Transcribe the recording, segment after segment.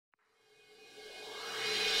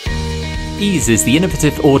Ease is the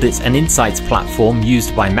innovative audits and insights platform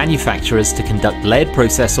used by manufacturers to conduct layered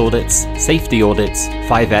process audits, safety audits,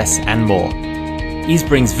 5S and more. Ease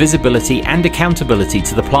brings visibility and accountability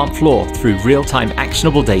to the plant floor through real-time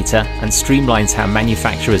actionable data and streamlines how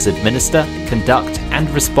manufacturers administer, conduct and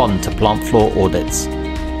respond to plant floor audits.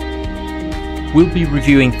 We'll be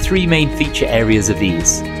reviewing three main feature areas of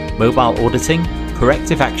Ease: mobile auditing,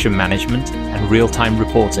 corrective action management and real-time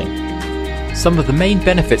reporting. Some of the main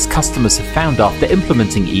benefits customers have found after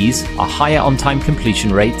implementing Ease are higher on-time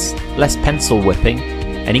completion rates, less pencil whipping,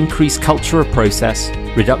 an increased culture of process,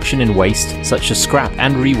 reduction in waste such as scrap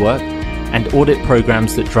and rework, and audit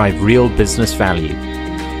programs that drive real business value.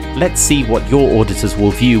 Let's see what your auditors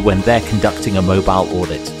will view when they're conducting a mobile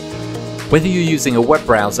audit. Whether you're using a web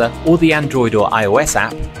browser or the Android or iOS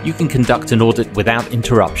app, you can conduct an audit without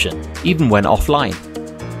interruption, even when offline.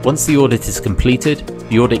 Once the audit is completed,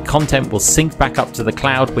 the audit content will sync back up to the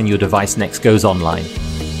cloud when your device next goes online.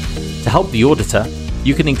 To help the auditor,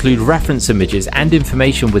 you can include reference images and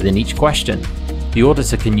information within each question. The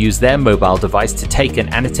auditor can use their mobile device to take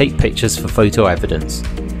and annotate pictures for photo evidence.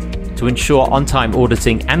 To ensure on-time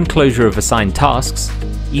auditing and closure of assigned tasks,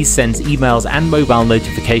 Ease sends emails and mobile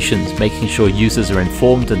notifications, making sure users are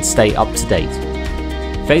informed and stay up to date.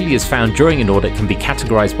 Failures found during an audit can be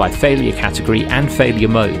categorized by failure category and failure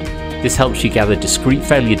mode. This helps you gather discrete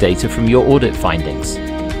failure data from your audit findings.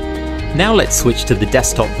 Now let's switch to the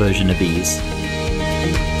desktop version of Ease.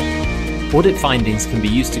 Audit findings can be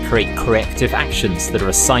used to create corrective actions that are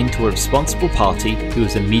assigned to a responsible party who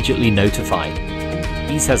is immediately notified.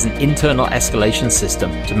 Ease has an internal escalation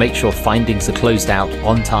system to make sure findings are closed out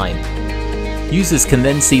on time. Users can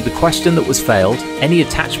then see the question that was failed, any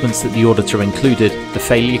attachments that the auditor included, the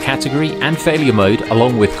failure category and failure mode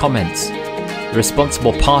along with comments. The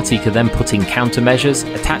responsible party can then put in countermeasures,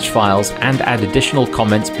 attach files and add additional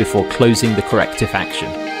comments before closing the corrective action.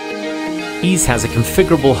 Ease has a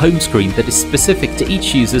configurable home screen that is specific to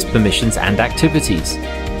each user's permissions and activities.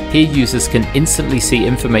 Here users can instantly see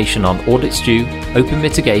information on audits due, open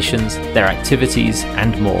mitigations, their activities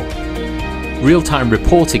and more. Real-time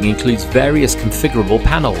reporting includes various configurable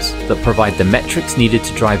panels that provide the metrics needed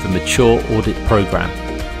to drive a mature audit program.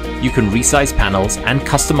 You can resize panels and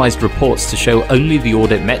customized reports to show only the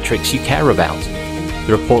audit metrics you care about.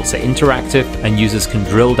 The reports are interactive and users can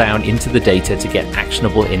drill down into the data to get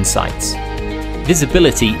actionable insights.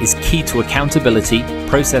 Visibility is key to accountability,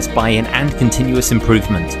 process buy-in and continuous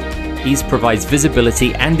improvement. Ease provides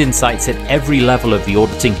visibility and insights at every level of the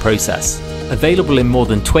auditing process. Available in more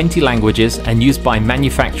than 20 languages and used by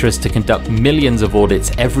manufacturers to conduct millions of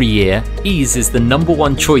audits every year, Ease is the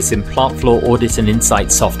 #1 choice in plant floor audit and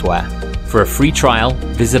insight software. For a free trial,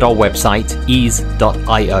 visit our website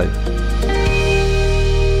ease.io.